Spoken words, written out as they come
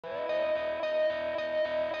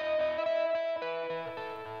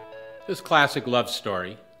This classic love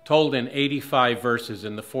story, told in 85 verses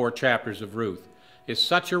in the 4 chapters of Ruth, is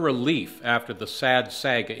such a relief after the sad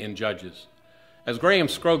saga in Judges. As Graham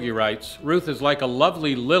Scroggie writes, Ruth is like a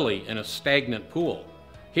lovely lily in a stagnant pool.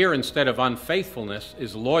 Here, instead of unfaithfulness,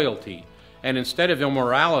 is loyalty, and instead of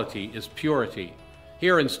immorality is purity.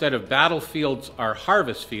 Here, instead of battlefields, are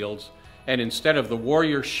harvest fields, and instead of the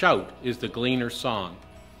warrior's shout is the gleaner's song.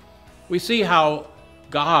 We see how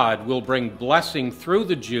God will bring blessing through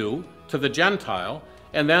the Jew to the Gentile,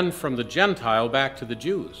 and then from the Gentile back to the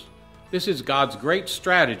Jews. This is God's great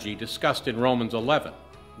strategy discussed in Romans 11.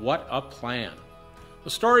 What a plan! The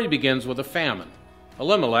story begins with a famine.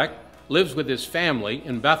 Elimelech lives with his family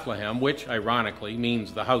in Bethlehem, which, ironically,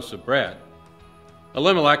 means the house of bread.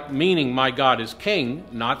 Elimelech, meaning my God is king,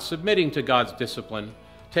 not submitting to God's discipline,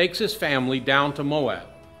 takes his family down to Moab.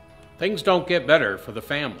 Things don't get better for the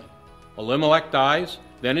family. Elimelech dies,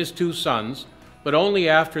 then his 2 sons, but only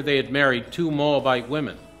after they had married 2 Moabite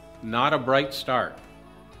women. Not a bright start.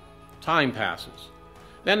 Time passes.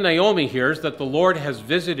 Then Naomi hears that the Lord has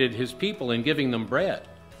visited his people in giving them bread.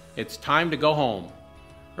 It's time to go home.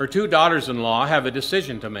 Her 2 daughters-in-law have a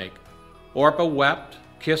decision to make. Orpah wept,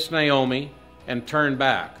 kissed Naomi, and turned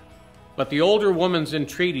back. But the older woman's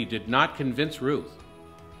entreaty did not convince Ruth.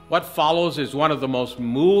 What follows is one of the most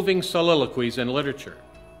moving soliloquies in literature.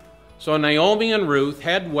 So Naomi and Ruth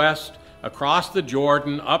head west across the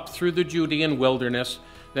Jordan up through the Judean wilderness,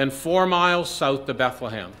 then 4 miles south to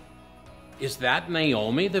Bethlehem. Is that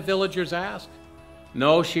Naomi? The villagers ask.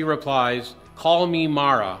 No, she replies, call me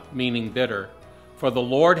Mara, meaning bitter, for the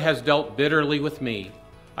Lord has dealt bitterly with me.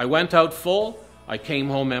 I went out full, I came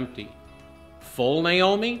home empty. Full,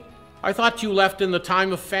 Naomi? I thought you left in the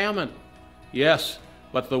time of famine. Yes,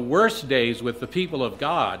 but the worst days with the people of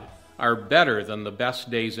God are better than the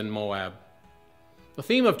best days in Moab. The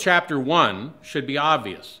theme of chapter 1 should be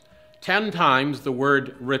obvious. 10 times the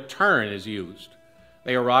word return is used.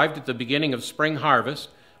 They arrived at the beginning of spring harvest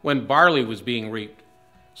when barley was being reaped.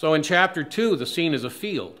 So in chapter 2, the scene is a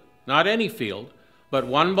field, not any field, but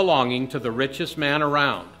one belonging to the richest man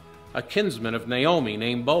around, a kinsman of Naomi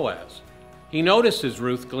named Boaz. He notices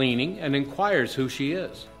Ruth gleaning and inquires who she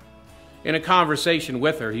is. In a conversation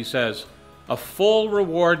with her, he says, a full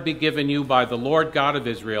reward be given you by the Lord God of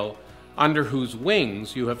Israel, under whose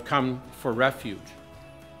wings you have come for refuge.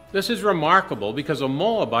 This is remarkable because a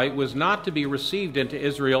Moabite was not to be received into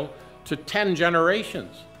Israel to 10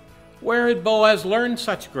 generations. Where had Boaz learned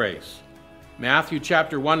such grace? Matthew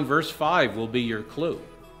chapter 1 verse 5 will be your clue.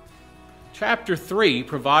 Chapter 3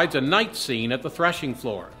 provides a night scene at the threshing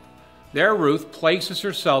floor. There Ruth places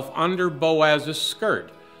herself under Boaz's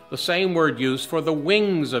skirt, the same word used for the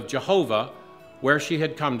wings of Jehovah, where she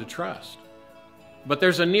had come to trust. But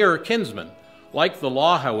there's a nearer kinsman. Like the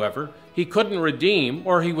law, however, he couldn't redeem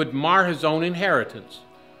or he would mar his own inheritance.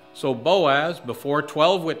 So Boaz, before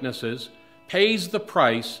 12 witnesses, pays the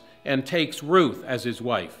price and takes Ruth as his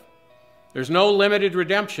wife. There's no limited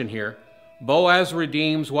redemption here. Boaz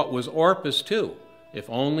redeems what was Orpah's too, if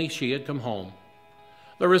only she had come home.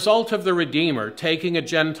 The result of the Redeemer taking a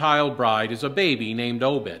Gentile bride is a baby named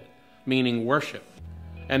Obed, meaning worship.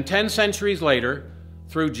 And 10 centuries later,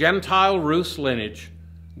 through Gentile Ruth's lineage,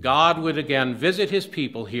 God would again visit his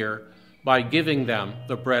people here by giving them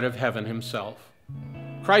the bread of heaven himself.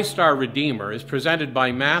 Christ our Redeemer is presented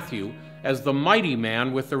by Matthew as the mighty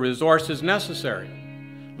man with the resources necessary,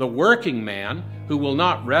 the working man who will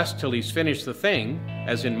not rest till he's finished the thing,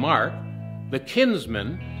 as in Mark, the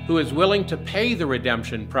kinsman who is willing to pay the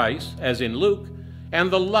redemption price, as in Luke,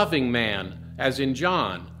 and the loving man, as in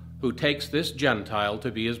John, who takes this Gentile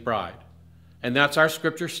to be his bride. And that's our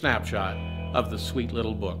scripture snapshot of the sweet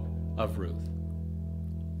little book of Ruth.